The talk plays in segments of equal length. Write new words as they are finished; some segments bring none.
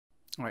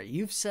All right,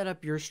 you've set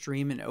up your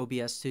stream in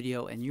OBS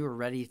Studio and you are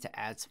ready to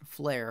add some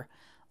flair,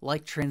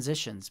 like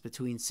transitions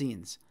between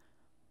scenes.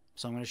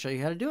 So I'm going to show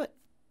you how to do it.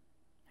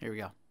 Here we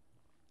go.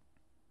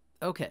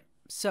 Okay,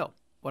 so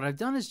what I've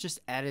done is just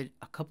added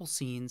a couple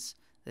scenes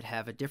that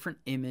have a different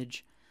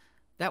image.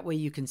 That way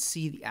you can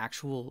see the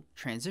actual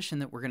transition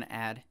that we're going to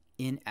add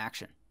in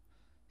action.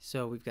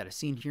 So we've got a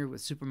scene here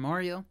with Super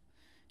Mario,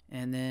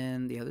 and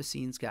then the other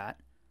scene's got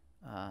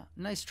a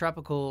nice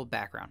tropical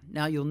background.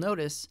 Now you'll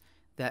notice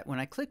that when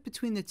I click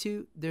between the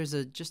two, there's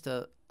just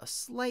a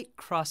slight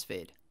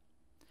crossfade.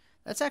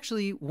 That's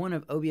actually one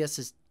of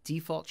OBS's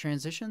default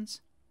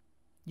transitions.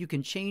 You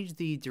can change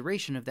the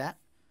duration of that.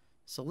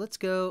 So let's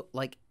go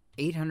like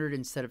 800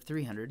 instead of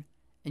 300,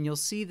 and you'll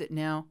see that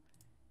now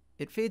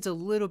it fades a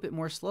little bit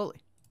more slowly.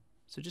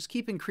 So just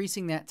keep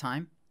increasing that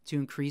time to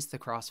increase the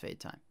crossfade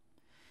time.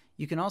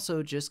 You can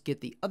also just get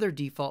the other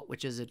default,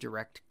 which is a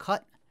direct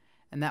cut,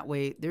 and that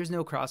way there's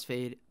no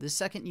crossfade. The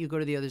second you go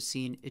to the other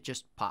scene, it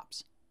just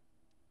pops.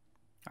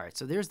 All right,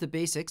 so there's the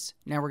basics.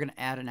 Now we're going to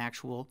add an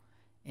actual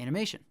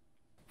animation.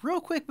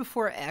 Real quick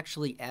before I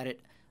actually add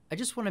it, I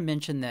just want to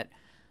mention that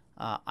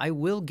I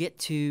will get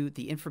to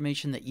the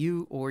information that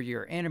you or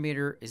your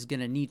animator is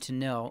going to need to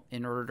know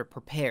in order to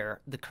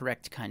prepare the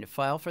correct kind of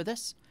file for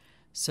this.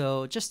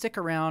 So just stick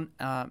around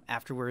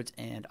afterwards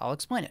and I'll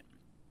explain it.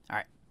 All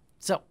right,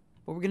 so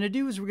what we're going to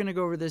do is we're going to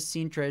go over this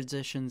scene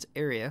transitions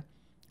area.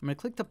 I'm going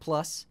to click the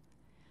plus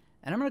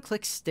and I'm going to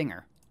click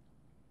Stinger.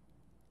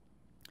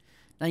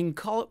 Now you can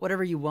call it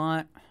whatever you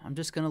want. I'm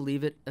just going to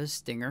leave it as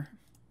Stinger.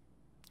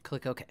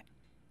 Click OK.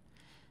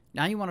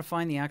 Now you want to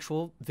find the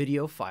actual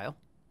video file.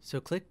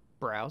 So click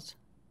Browse.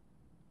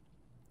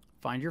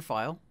 Find your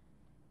file.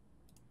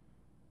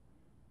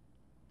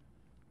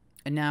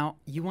 And now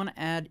you want to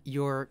add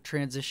your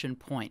transition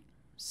point.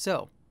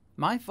 So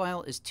my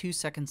file is 2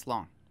 seconds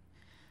long.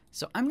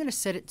 So I'm going to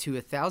set it to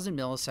 1000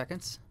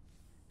 milliseconds,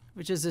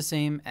 which is the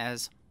same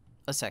as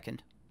a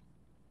second.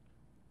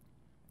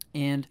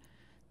 And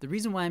the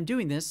reason why I'm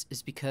doing this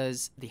is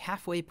because the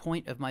halfway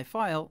point of my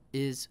file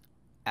is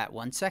at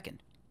 1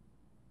 second.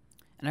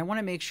 And I want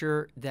to make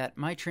sure that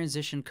my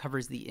transition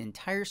covers the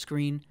entire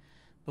screen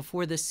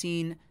before the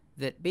scene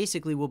that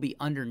basically will be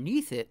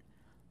underneath it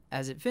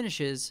as it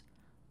finishes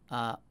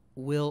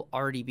will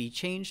already be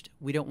changed.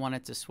 We don't want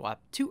it to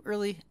swap too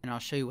early, and I'll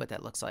show you what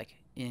that looks like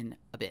in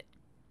a bit.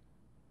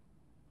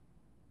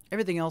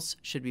 Everything else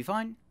should be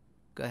fine.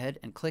 Go ahead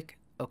and click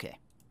OK.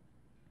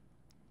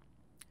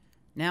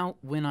 Now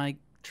when I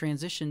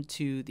transition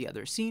to the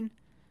other scene,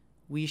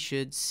 we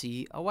should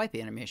see a wipe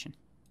animation.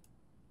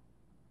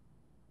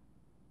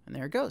 And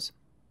there it goes.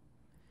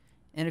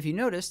 And if you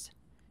noticed,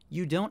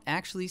 you don't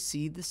actually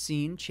see the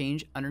scene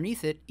change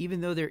underneath it,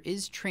 even though there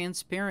is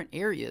transparent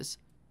areas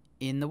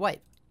in the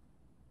wipe.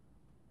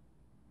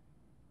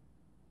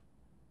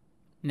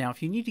 Now,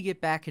 if you need to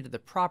get back into the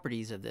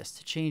properties of this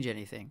to change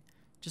anything,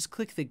 just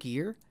click the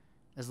gear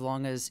as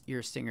long as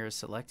your stinger is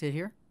selected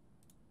here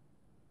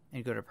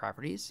and go to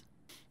properties.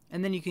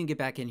 And then you can get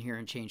back in here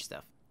and change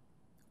stuff.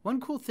 One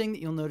cool thing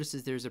that you'll notice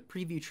is there's a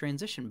preview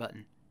transition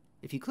button.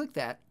 If you click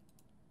that,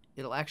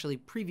 it'll actually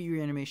preview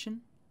your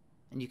animation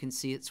and you can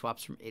see it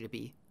swaps from A to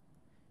B,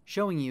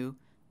 showing you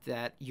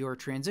that your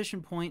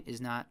transition point is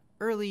not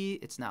early,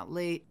 it's not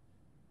late.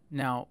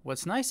 Now,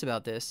 what's nice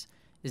about this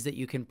is that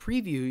you can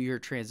preview your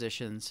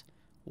transitions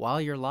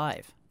while you're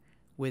live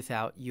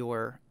without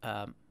your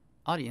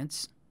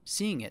audience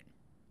seeing it.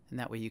 And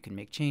that way you can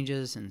make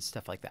changes and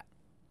stuff like that.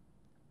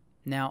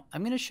 Now,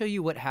 I'm going to show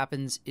you what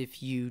happens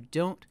if you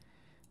don't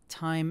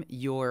time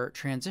your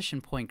transition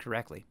point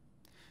correctly.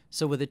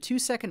 So with a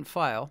 2-second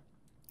file,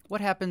 what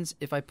happens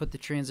if I put the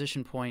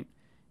transition point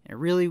in a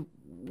really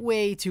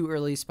way too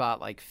early spot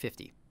like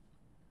 50?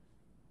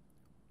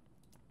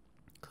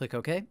 Click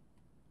OK,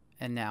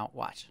 and now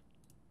watch.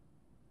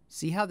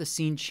 See how the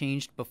scene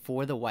changed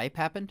before the wipe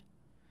happened?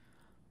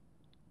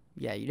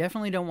 Yeah, you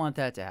definitely don't want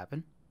that to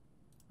happen.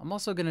 I'm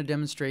also going to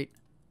demonstrate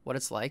what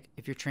it's like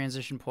if your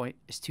transition point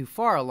is too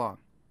far along.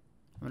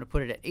 I'm going to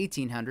put it at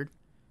 1800,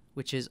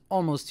 which is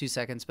almost 2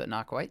 seconds, but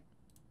not quite.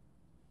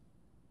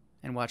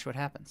 And watch what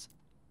happens.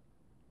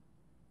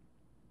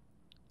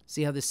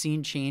 See how the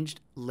scene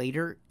changed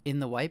later in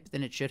the wipe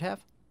than it should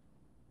have?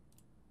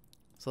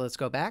 So let's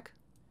go back,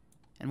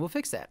 and we'll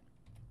fix that.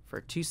 For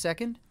 2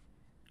 seconds,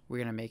 we're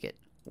going to make it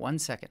 1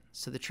 second.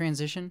 So the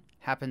transition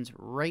happens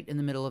right in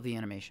the middle of the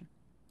animation.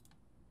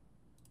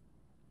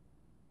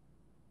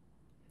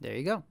 There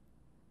you go.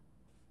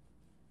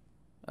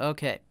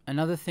 Okay,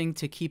 another thing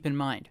to keep in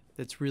mind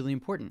that's really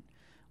important.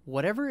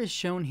 Whatever is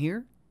shown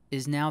here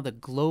is now the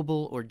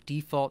global or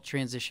default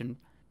transition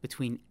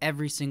between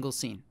every single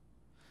scene.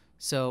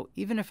 So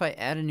even if I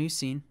add a new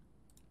scene,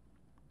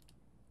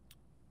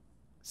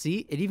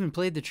 see, it even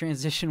played the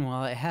transition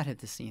while I added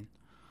the scene.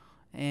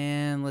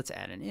 And let's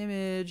add an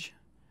image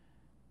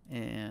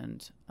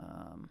and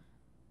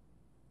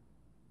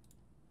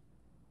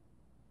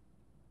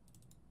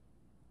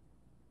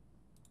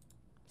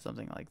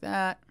something like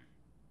that.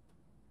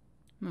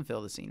 I'm going to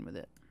fill the scene with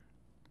it.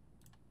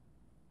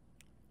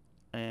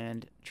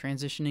 And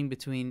transitioning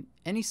between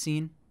any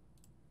scene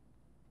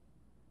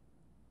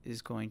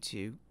is going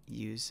to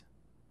use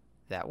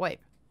that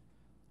wipe.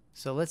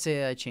 So let's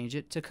say I change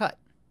it to cut.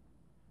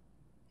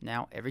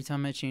 Now every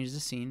time I change the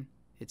scene,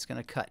 it's going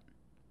to cut.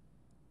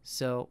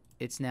 So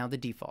it's now the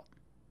default.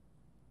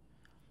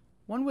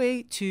 One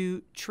way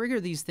to trigger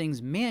these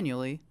things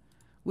manually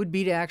would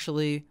be to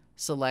actually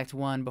select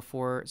one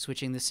before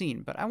switching the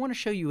scene. But I want to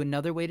show you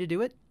another way to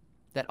do it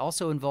that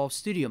also involves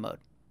studio mode.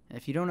 And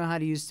if you don't know how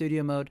to use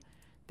studio mode,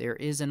 there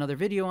is another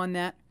video on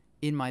that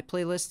in my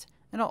playlist,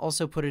 and I'll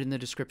also put it in the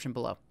description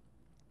below.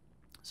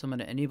 So I'm going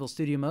to enable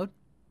studio mode.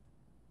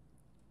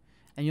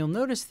 And you'll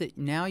notice that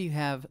now you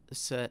have a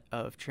set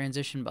of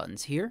transition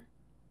buttons here.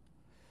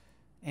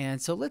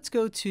 And so let's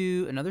go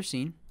to another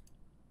scene.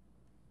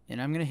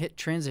 And I'm going to hit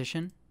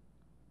transition.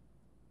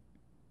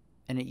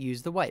 And it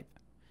used the wipe.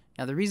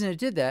 Now the reason it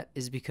did that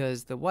is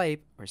because the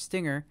wipe, or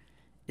stinger,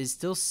 is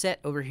still set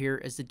over here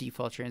as the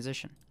default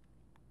transition.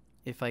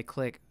 If I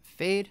click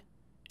fade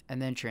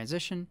and then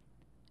transition,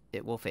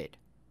 it will fade.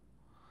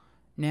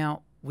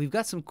 Now we've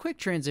got some quick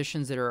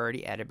transitions that are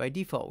already added by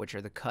default, which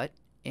are the cut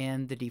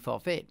and the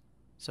default fade.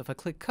 So if I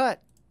click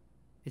cut,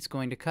 it's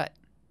going to cut.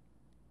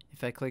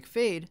 If I click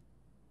fade,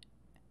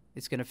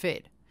 it's going to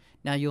fade.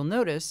 Now you'll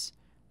notice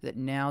that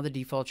now the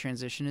default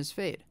transition is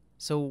fade.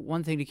 So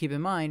one thing to keep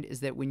in mind is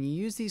that when you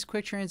use these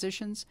quick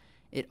transitions,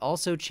 it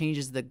also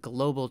changes the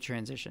global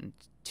transition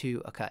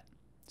to a cut.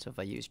 So if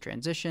I use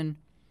transition,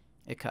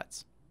 it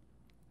cuts.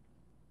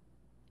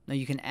 Now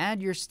you can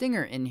add your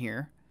stinger in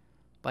here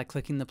by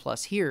clicking the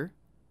plus here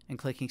and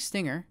clicking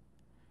stinger,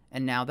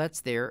 and now that's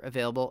there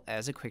available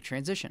as a quick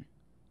transition.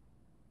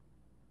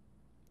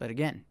 But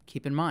again,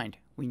 keep in mind,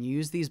 when you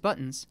use these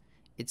buttons,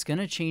 it's going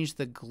to change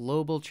the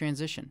global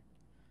transition.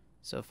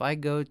 So if I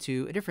go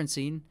to a different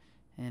scene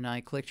and I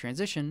click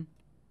transition,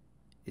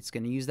 it's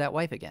going to use that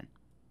wipe again.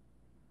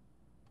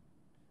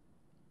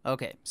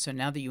 Okay, so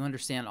now that you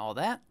understand all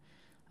that,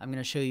 I'm going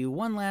to show you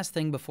one last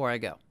thing before I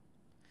go.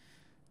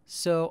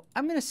 So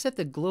I'm going to set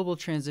the global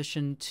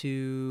transition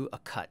to a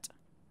cut.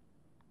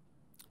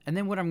 And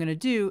then what I'm going to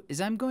do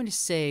is I'm going to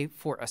say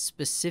for a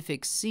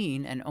specific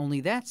scene, and only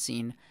that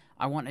scene,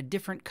 I want a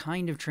different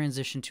kind of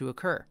transition to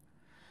occur.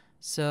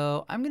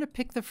 So I'm going to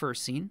pick the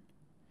first scene.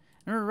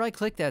 I'm going to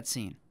right-click that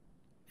scene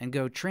and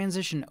go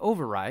Transition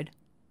Override,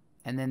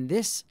 and then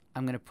this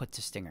I'm going to put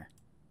to Stinger.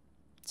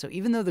 So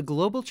even though the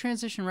global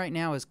transition right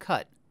now is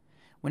cut,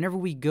 whenever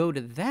we go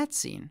to that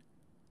scene,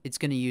 it's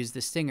going to use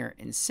the Stinger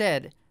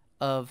instead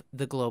of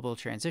the global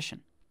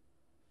transition.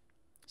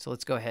 So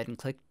let's go ahead and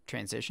click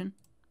Transition.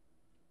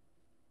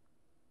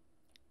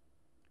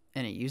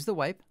 And it used the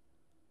wipe.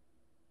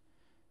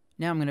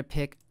 Now I'm going to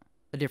pick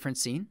a different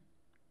scene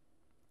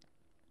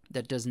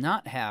that does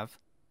not have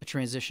a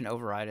transition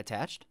override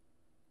attached.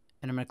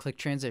 And I'm going to click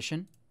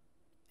Transition,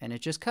 and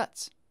it just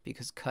cuts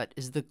because cut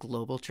is the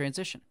global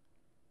transition.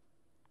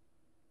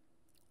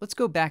 Let's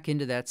go back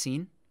into that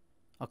scene.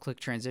 I'll click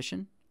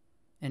Transition,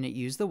 and it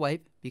used the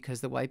wipe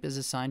because the wipe is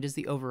assigned as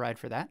the override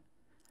for that.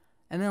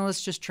 And then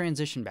let's just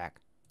transition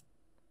back.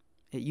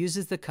 It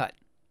uses the cut.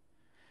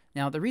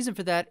 Now the reason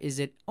for that is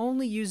it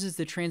only uses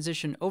the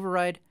transition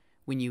override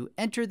when you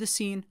enter the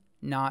scene,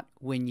 not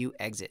when you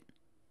exit.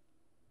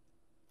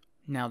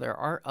 Now there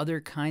are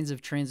other kinds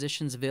of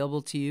transitions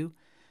available to you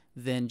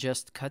than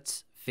just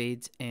cuts,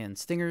 fades, and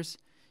stingers.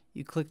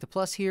 You click the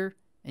plus here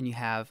and you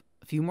have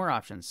a few more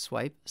options: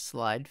 swipe,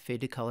 slide,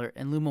 fade to color,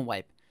 and luma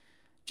wipe.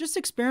 Just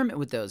experiment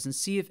with those and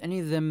see if any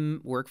of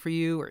them work for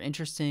you or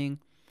interesting.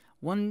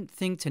 One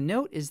thing to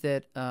note is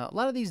that a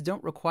lot of these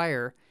don't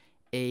require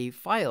a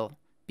file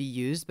be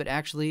used, but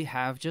actually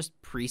have just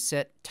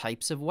preset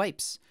types of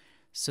wipes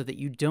so that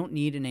you don't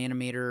need an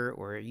animator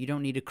or you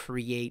don't need to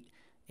create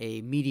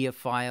a media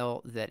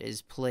file that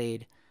is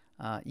played.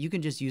 You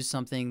can just use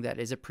something that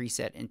is a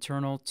preset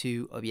internal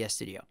to OBS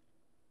Studio.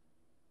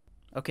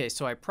 Okay,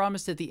 so I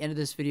promised at the end of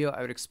this video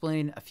I would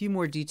explain a few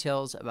more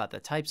details about the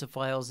types of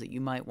files that you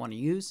might want to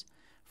use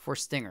for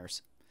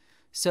stingers.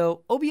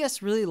 So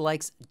OBS really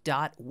likes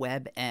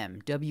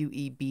 .webm,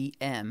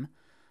 W-E-B-M,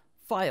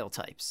 file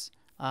types.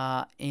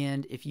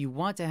 And if you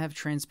want to have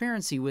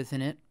transparency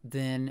within it,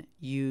 then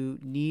you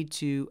need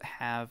to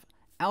have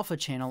alpha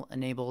channel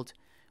enabled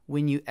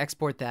when you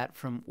export that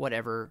from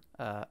whatever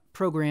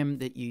program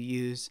that you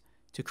use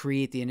to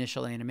create the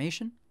initial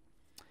animation.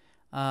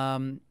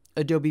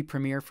 Adobe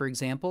Premiere, for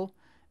example,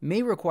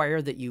 may require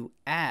that you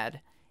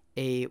add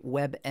a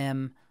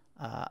WebM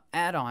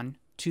add-on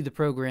to the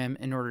program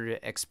in order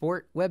to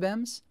export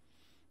WebMs.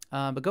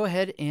 But go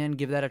ahead and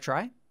give that a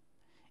try.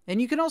 And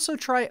you can also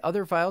try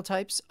other file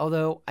types,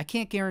 although I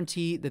can't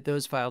guarantee that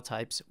those file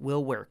types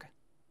will work.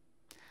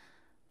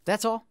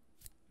 That's all.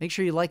 Make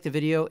sure you like the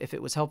video if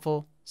it was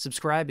helpful.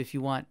 Subscribe if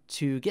you want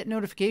to get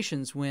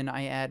notifications when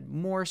I add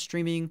more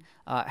streaming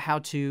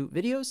how-to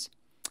videos.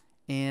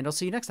 And I'll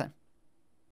see you next time.